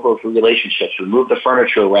jobs. We go for relationships. We move the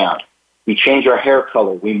furniture around. We change our hair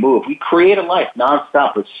color. We move. We create a life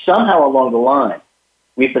nonstop. But somehow along the line,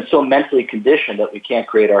 we've been so mentally conditioned that we can't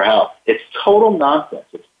create our health. It's total nonsense.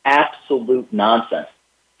 It's absolute nonsense.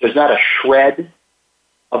 There's not a shred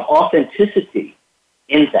of authenticity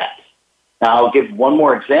in that. Now, I'll give one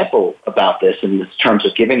more example about this in terms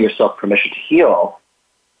of giving yourself permission to heal.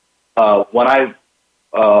 When I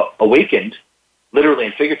awakened, literally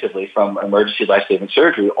and figuratively, from emergency life-saving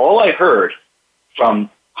surgery, all I heard from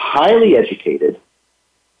highly educated,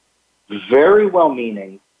 very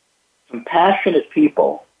well-meaning, compassionate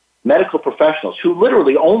people, medical professionals who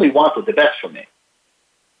literally only wanted the best for me.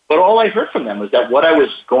 But all I heard from them was that what I was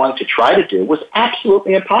going to try to do was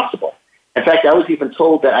absolutely impossible. In fact, I was even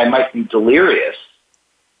told that I might be delirious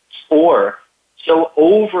or so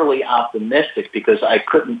overly optimistic because I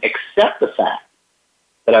couldn't accept the fact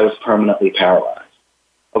that I was permanently paralyzed.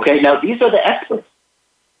 Okay, now these are the experts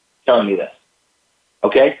telling me this.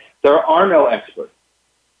 Okay, there are no experts.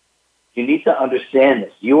 You need to understand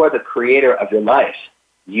this. You are the creator of your life.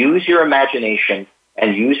 Use your imagination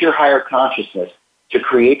and use your higher consciousness to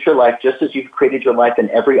create your life just as you've created your life in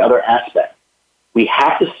every other aspect. We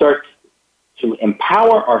have to start to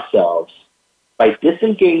empower ourselves by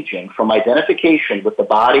disengaging from identification with the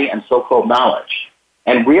body and so-called knowledge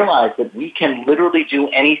and realize that we can literally do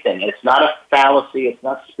anything. It's not a fallacy. It's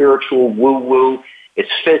not spiritual woo-woo. It's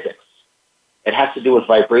physics. It has to do with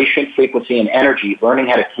vibration, frequency, and energy, learning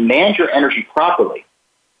how to command your energy properly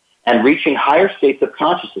and reaching higher states of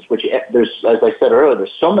consciousness, which there's, as I said earlier,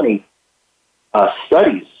 there's so many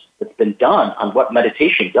studies that's been done on what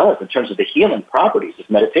meditation does in terms of the healing properties of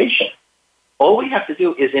meditation. All we have to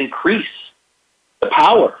do is increase the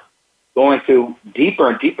power, going through deeper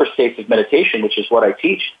and deeper states of meditation, which is what I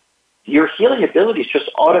teach. Your healing abilities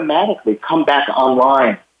just automatically come back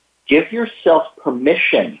online. Give yourself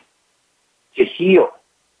permission to heal.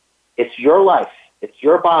 It's your life. It's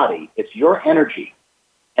your body. It's your energy.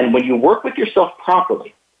 And when you work with yourself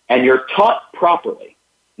properly and you're taught properly,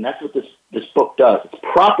 and that's what this book does, it's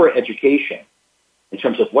proper education in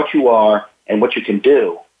terms of what you are and what you can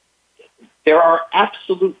do, there are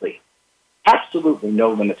absolutely no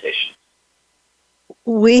limitations.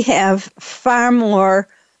 We have far more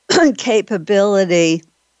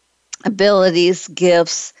abilities,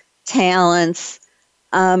 gifts, talents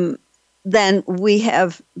than we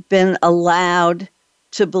have been allowed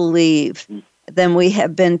to believe, than we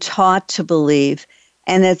have been taught to believe.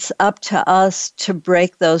 And it's up to us to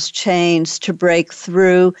break those chains, to break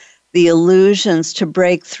through the illusions, to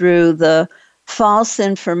break through the false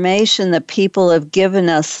information that people have given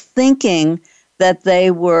us, thinking that they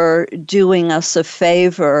were doing us a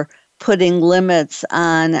favor, putting limits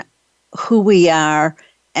on who we are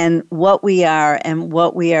and what we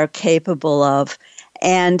are capable of.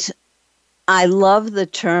 And I love the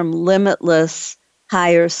term limitless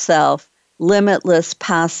higher self, limitless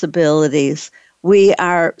possibilities. We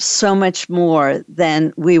are so much more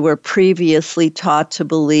than we were previously taught to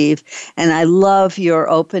believe. And I love your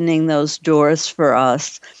opening those doors for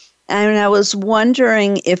us. And I was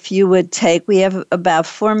wondering if you would we have about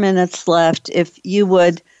 4 minutes left, if you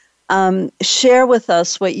would share with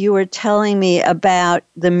us what you were telling me about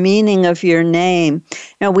the meaning of your name.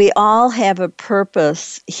 Now, we all have a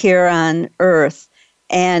purpose here on earth,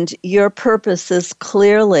 and your purpose is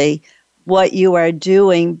clearly what you are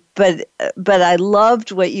doing, but I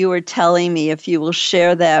loved what you were telling me. If you will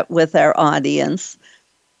share that with our audience,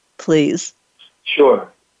 please. Sure,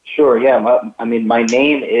 yeah. My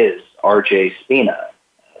name is R.J. Spina.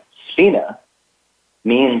 Spina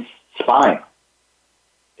means spine.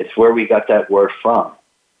 It's where we got that word from.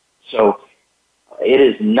 So it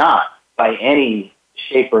is not by any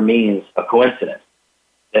shape or means a coincidence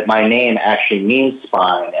that my name actually means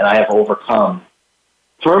spine, and I have overcome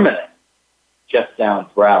permanent chest down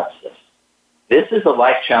paralysis. This is a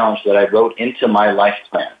life challenge that I wrote into my life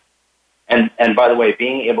plan. And by the way,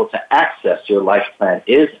 being able to access your life plan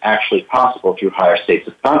is actually possible through higher states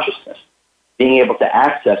of consciousness. Being able to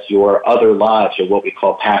access your other lives, or what we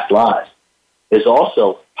call past lives, is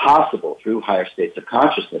also possible through higher states of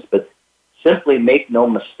consciousness. But simply make no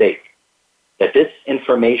mistake that this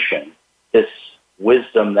information, this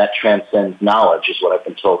wisdom that transcends knowledge, is what I've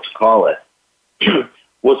been told to call it,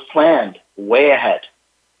 was planned way ahead.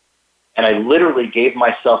 And I literally gave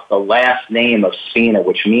myself the last name of Spina,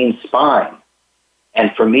 which means spine.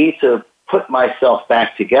 And for me to put myself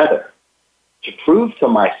back together, to prove to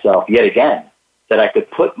myself yet again that I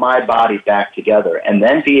could put my body back together and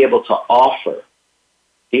then be able to offer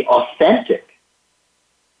the authentic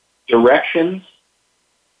directions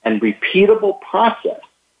and repeatable process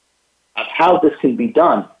of how this can be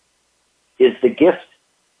done, is the gift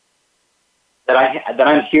that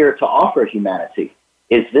I'm here to offer humanity,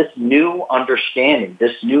 is this new understanding,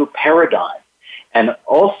 this new paradigm. And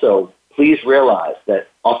also, please realize that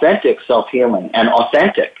authentic self-healing and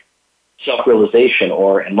authentic self-realization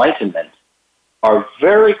or enlightenment are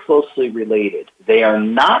very closely related. They are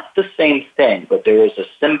not the same thing, but there is a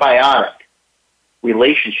symbiotic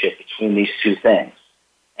relationship between these two things.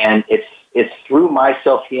 And it's through my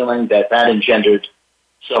self-healing that engendered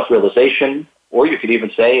self-realization, or you could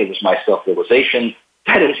even say it was my self-realization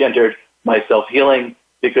that engendered my self-healing,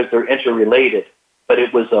 because they're interrelated. But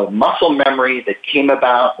it was a muscle memory that came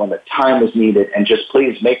about when the time was needed. And just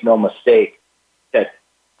please make no mistake that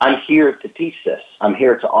I'm here to teach this. I'm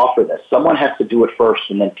here to offer this. Someone has to do it first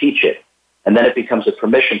and then teach it. And then it becomes a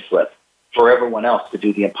permission slip for everyone else to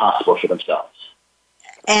do the impossible for themselves.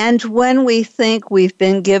 And when we think we've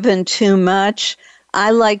been given too much,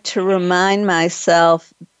 I like to remind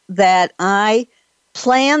myself that I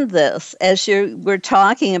planned this. As you were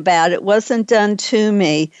talking about, it wasn't done to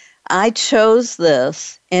me. I chose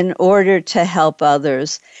this in order to help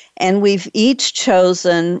others. And we've each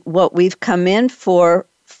chosen what we've come in for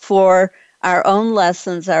our own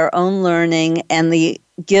lessons, our own learning, and the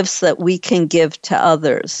gifts that we can give to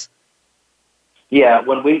others. Yeah,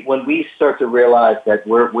 when we start to realize that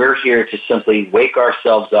we're here to simply wake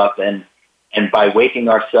ourselves up, and by waking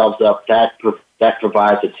ourselves up, that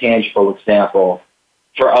provides a tangible example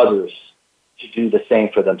for others to do the same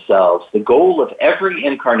for themselves. The goal of every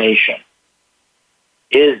incarnation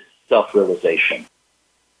is self-realization.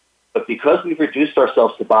 But because we've reduced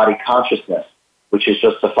ourselves to body consciousness, which is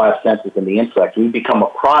just the five senses and the intellect, we become a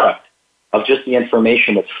product of just the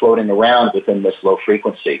information that's floating around within this low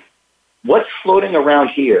frequency. What's floating around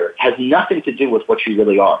here has nothing to do with what you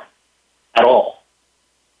really are at all.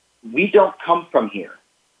 We don't come from here.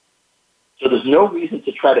 So there's no reason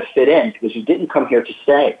to try to fit in, because you didn't come here to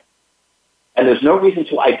stay. And there's no reason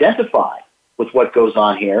to identify with what goes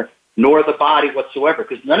on here, nor the body whatsoever,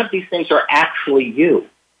 because none of these things are actually you.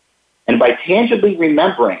 And by tangibly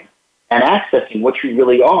remembering and accessing what you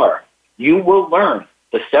really are, you will learn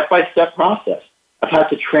the step-by-step process of how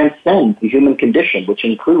to transcend the human condition, which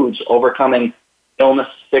includes overcoming illness,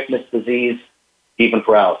 sickness, disease, even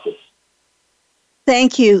paralysis.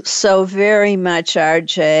 Thank you so very much,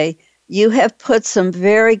 RJ. You have put some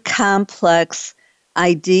very complex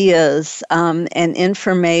ideas and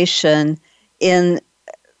information in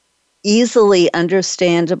easily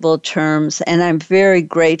understandable terms, and I'm very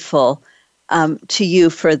grateful to you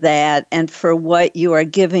for that and for what you are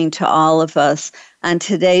giving to all of us on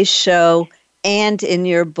today's show and in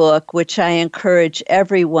your book, which I encourage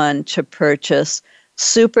everyone to purchase,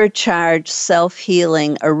 Supercharged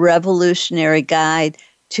Self-Healing, a revolutionary guide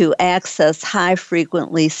to access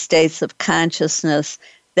high-frequency states of consciousness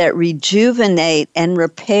that rejuvenate and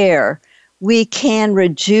repair. We can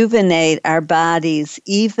rejuvenate our bodies,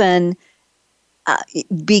 even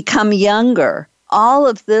become younger. All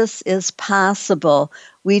of this is possible.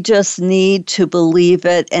 We just need to believe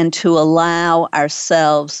it and to allow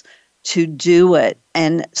ourselves to do it.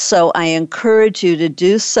 And so I encourage you to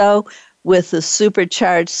do so with the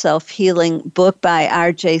Supercharged Self-Healing book by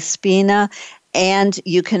RJ Spina. And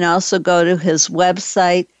you can also go to his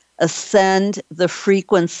website,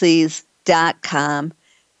 ascendthefrequencies.com.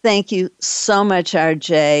 Thank you so much,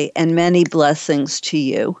 RJ, and many blessings to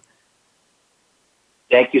you.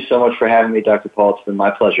 Thank you so much for having me, Dr. Paul. It's been my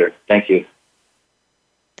pleasure. Thank you.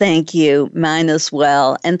 Thank you. Mine as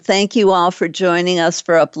well. And thank you all for joining us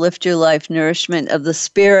for Uplift Your Life Nourishment of the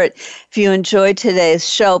Spirit. If you enjoyed today's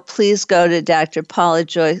show, please go to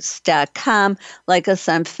drpaulajoyce.com, like us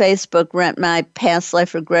on Facebook, rent my past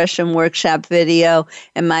life regression workshop video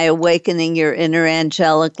and my Awakening Your Inner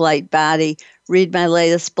Angelic Light Body. Read my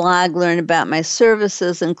latest blog, learn about my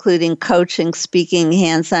services, including coaching, speaking,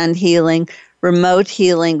 hands-on healing, remote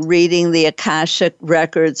healing, reading the Akashic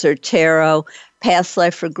Records or tarot, past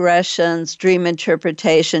life regressions, dream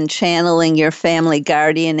interpretation, channeling your family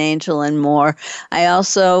guardian angel, and more. I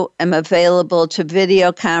also am available to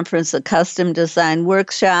video conference, a custom design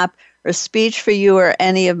workshop, or speech for you, or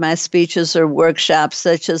any of my speeches or workshops,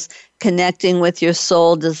 such as connecting with your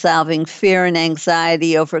soul, dissolving fear and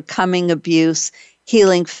anxiety, overcoming abuse,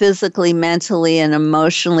 healing physically, mentally, and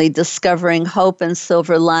emotionally, discovering hope and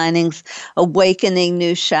silver linings, awakening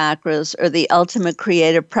new chakras, or the ultimate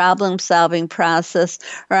creative problem-solving process,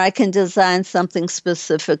 or I can design something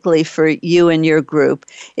specifically for you and your group.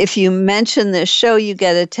 If you mention this show, you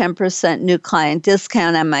get a 10% new client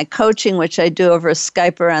discount on my coaching, which I do over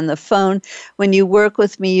Skype or on the phone. When you work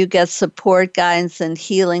with me, you get support, guidance, and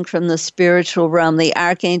healing from the spiritual realm. The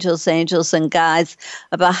archangels, angels, and guides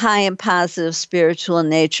of a high and positive spiritual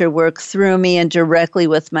nature work through me and directly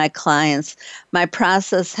with my clients. My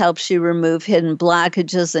process helps you remove hidden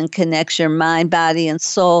blockages and connects your mind, body, and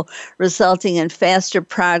soul, resulting in faster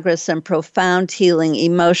progress and profound healing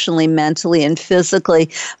emotionally, mentally, and physically.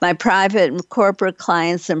 My private and corporate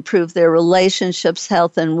clients improve their relationships,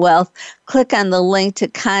 health, and wealth. Click on the link to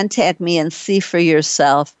contact me and see for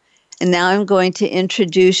yourself. And now I'm going to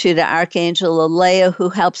introduce you to Archangel Alea, who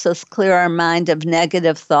helps us clear our mind of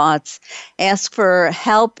negative thoughts. Ask for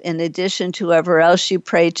help in addition to whoever else you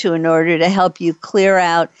pray to in order to help you clear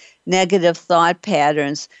out negative thought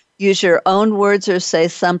patterns. Use your own words or say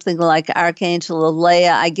something like, Archangel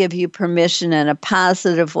Alea, I give you permission in a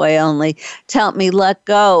positive way only to help me let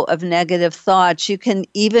go of negative thoughts. You can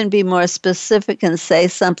even be more specific and say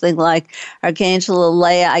something like, Archangel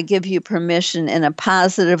Alea, I give you permission in a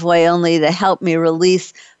positive way only to help me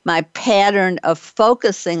release my pattern of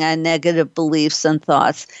focusing on negative beliefs and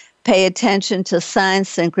thoughts. Pay attention to signs,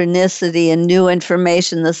 synchronicity, and new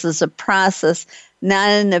information. This is a process, not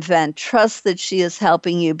an event. Trust that she is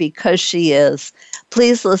helping you because she is.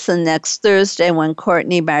 Please listen next Thursday when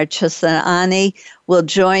Courtney Marchesani will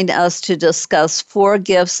join us to discuss 4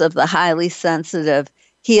 gifts of the highly sensitive,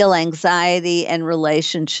 heal anxiety and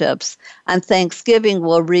relationships. On Thanksgiving,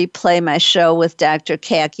 we'll replay my show with Dr.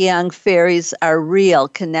 Kat Young, Fairies Are Real,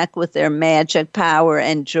 Connect with Their Magic, Power,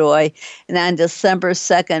 and Joy. And on December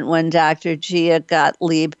 2nd, when Dr. Gia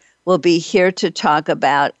Gottlieb will be here to talk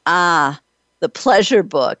about, the Pleasure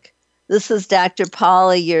Book. This is Dr.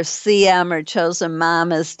 Paula, your CM or chosen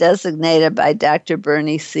mom, as designated by Dr.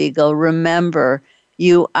 Bernie Siegel. Remember,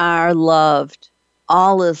 you are loved.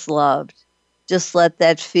 All is loved. Just let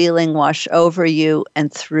that feeling wash over you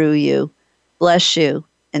and through you. Bless you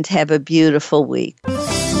and have a beautiful week.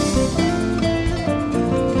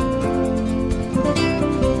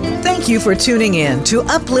 Thank you for tuning in to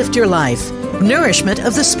Uplift Your Life. Nourishment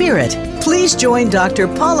of the Spirit. Please join Dr.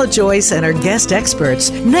 Paula Joyce and her guest experts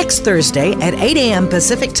next Thursday at 8 a.m.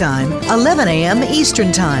 Pacific Time, 11 a.m.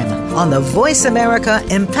 Eastern Time on the Voice America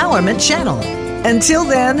Empowerment Channel. Until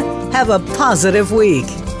then, have a positive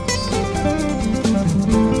week.